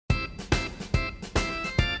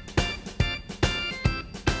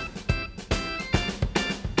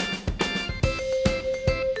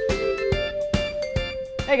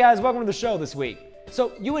Hey guys, welcome to the show this week.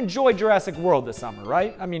 So you enjoyed Jurassic World this summer,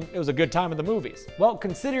 right? I mean, it was a good time at the movies. Well,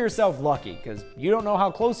 consider yourself lucky, because you don't know how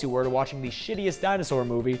close you were to watching the shittiest dinosaur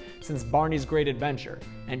movie since Barney's Great Adventure.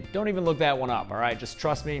 And don't even look that one up, alright? Just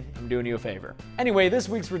trust me, I'm doing you a favor. Anyway, this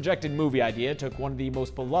week's rejected movie idea took one of the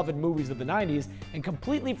most beloved movies of the 90s and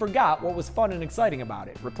completely forgot what was fun and exciting about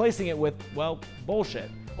it, replacing it with, well, bullshit.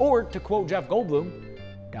 Or, to quote Jeff Goldblum,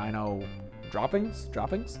 dino droppings?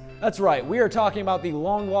 That's right, we are talking about the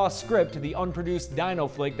long-lost script to the unproduced dino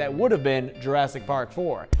flick that would have been Jurassic Park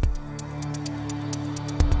 4.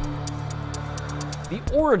 The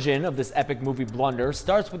origin of this epic movie blunder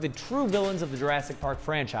starts with the true villains of the Jurassic Park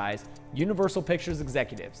franchise, Universal Pictures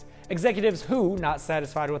executives. Executives who, not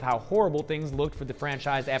satisfied with how horrible things looked for the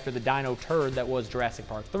franchise after the dino turd that was Jurassic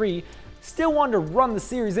Park 3, still wanted to run the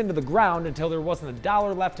series into the ground until there wasn't a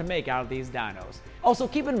dollar left to make out of these dinos. Also,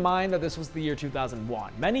 keep in mind that this was the year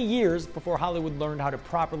 2001, many years before Hollywood learned how to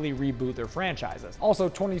properly reboot their franchises. Also,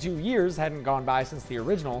 22 years hadn't gone by since the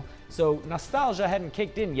original, so nostalgia hadn't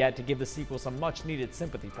kicked in yet to give the sequel some much-needed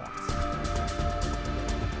sympathy points.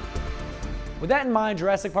 With that in mind,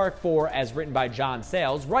 Jurassic Park 4, as written by John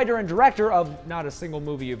Sayles, writer and director of not a single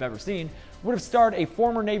movie you've ever seen, would have starred a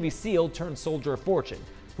former Navy SEAL turned soldier of fortune,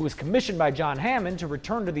 who was commissioned by John Hammond to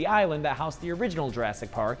return to the island that housed the original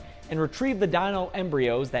Jurassic Park and retrieve the dino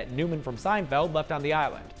embryos that Newman from Seinfeld left on the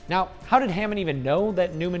island. Now, how did Hammond even know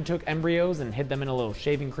that Newman took embryos and hid them in a little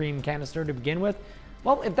shaving cream canister to begin with?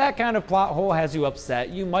 Well, if that kind of plot hole has you upset,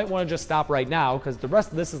 you might want to just stop right now, because the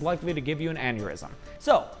rest of this is likely to give you an aneurysm.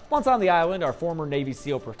 So, once on the island, our former Navy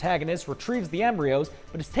SEAL protagonist retrieves the embryos,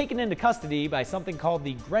 but is taken into custody by something called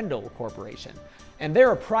the Grendel Corporation. And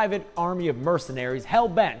they're a private army of mercenaries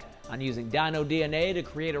hell-bent on using dino DNA to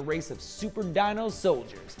create a race of super dino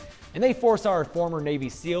soldiers. And they force our former Navy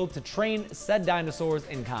SEAL to train said dinosaurs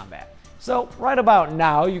in combat. So, right about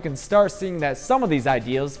now, you can start seeing that some of these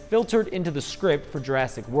ideas filtered into the script for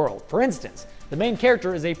Jurassic World. For instance, the main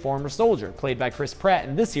character is a former soldier, played by Chris Pratt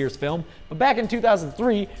in this year's film, but back in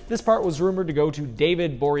 2003, this part was rumored to go to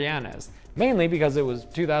David Boreanaz, mainly because it was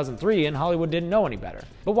 2003 and Hollywood didn't know any better.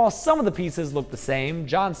 But while some of the pieces looked the same,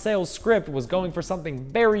 John Sayles' script was going for something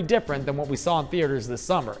very different than what we saw in theaters this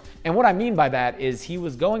summer. And what I mean by that is he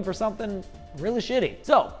was going for something really shitty.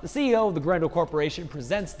 So, the CEO of the Grendel Corporation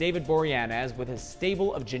presents David Boreanaz with his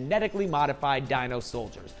stable of genetically modified dino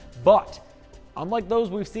soldiers. But, unlike those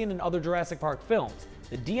we've seen in other Jurassic Park films,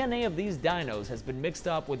 the DNA of these dinos has been mixed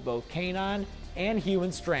up with both canine and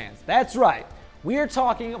human strands. That's right, we are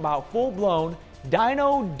talking about full-blown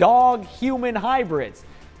dino-dog-human hybrids.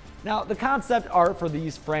 Now, the concept art for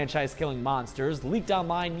these franchise-killing monsters leaked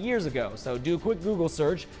online years ago, so do a quick Google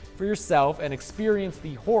search for yourself and experience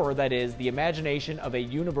the horror that is the imagination of a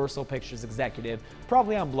Universal Pictures executive,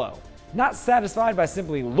 probably on blow. Not satisfied by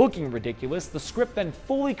simply looking ridiculous, the script then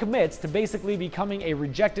fully commits to basically becoming a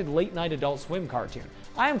rejected late-night Adult Swim cartoon.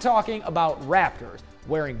 I am talking about raptors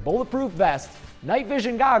wearing bulletproof vests, night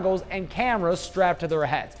vision goggles, and cameras strapped to their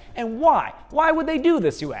heads. And why? Why would they do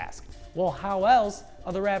this, you ask? Well, how else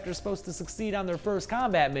are the raptors supposed to succeed on their first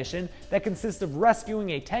combat mission that consists of rescuing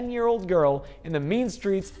a 10-year-old girl in the mean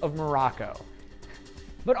streets of Morocco?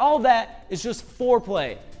 But all that is just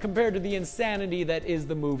foreplay compared to the insanity that is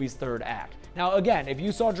the movie's third act. Now again, if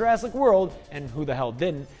you saw Jurassic World, and who the hell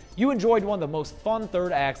didn't, you enjoyed one of the most fun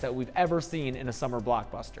third acts that we've ever seen in a summer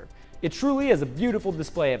blockbuster. It truly is a beautiful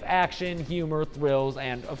display of action, humor, thrills,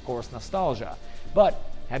 and of course nostalgia. But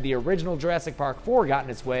had the original Jurassic Park 4 gotten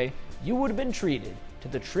its way, you would have been treated to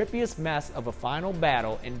the trippiest mess of a final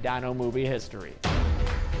battle in dino movie history.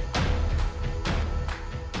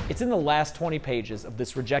 It's in the last 20 pages of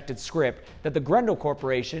this rejected script that the Grendel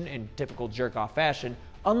Corporation, in typical jerk-off fashion,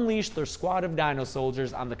 unleashed their squad of dino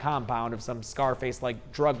soldiers on the compound of some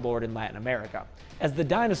Scarface-like drug lord in Latin America. As the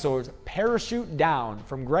dinosaurs parachute down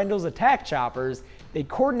from Grendel's attack choppers, they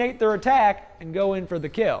coordinate their attack and go in for the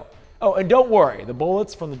kill. Oh, and don't worry, the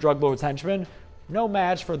bullets from the drug lord's henchmen, no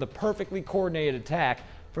match for the perfectly coordinated attack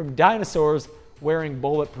from dinosaurs wearing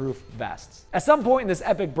bulletproof vests. At some point in this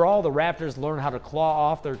epic brawl, the raptors learn how to claw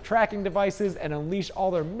off their tracking devices and unleash all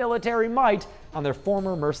their military might on their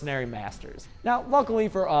former mercenary masters. Now, luckily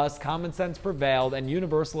for us, common sense prevailed and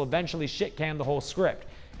Universal eventually shit-canned the whole script.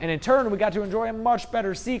 And in turn, we got to enjoy a much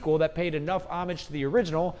better sequel that paid enough homage to the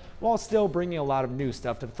original while still bringing a lot of new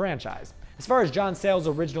stuff to the franchise. As far as John Sayles'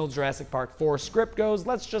 original Jurassic Park 4 script goes,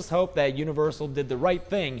 let's just hope that Universal did the right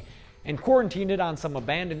thing and quarantined it on some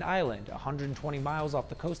abandoned island 120 miles off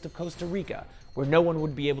the coast of Costa Rica, where no one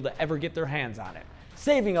would be able to ever get their hands on it,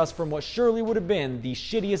 saving us from what surely would have been the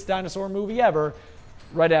shittiest dinosaur movie ever,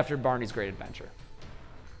 right after Barney's Great Adventure.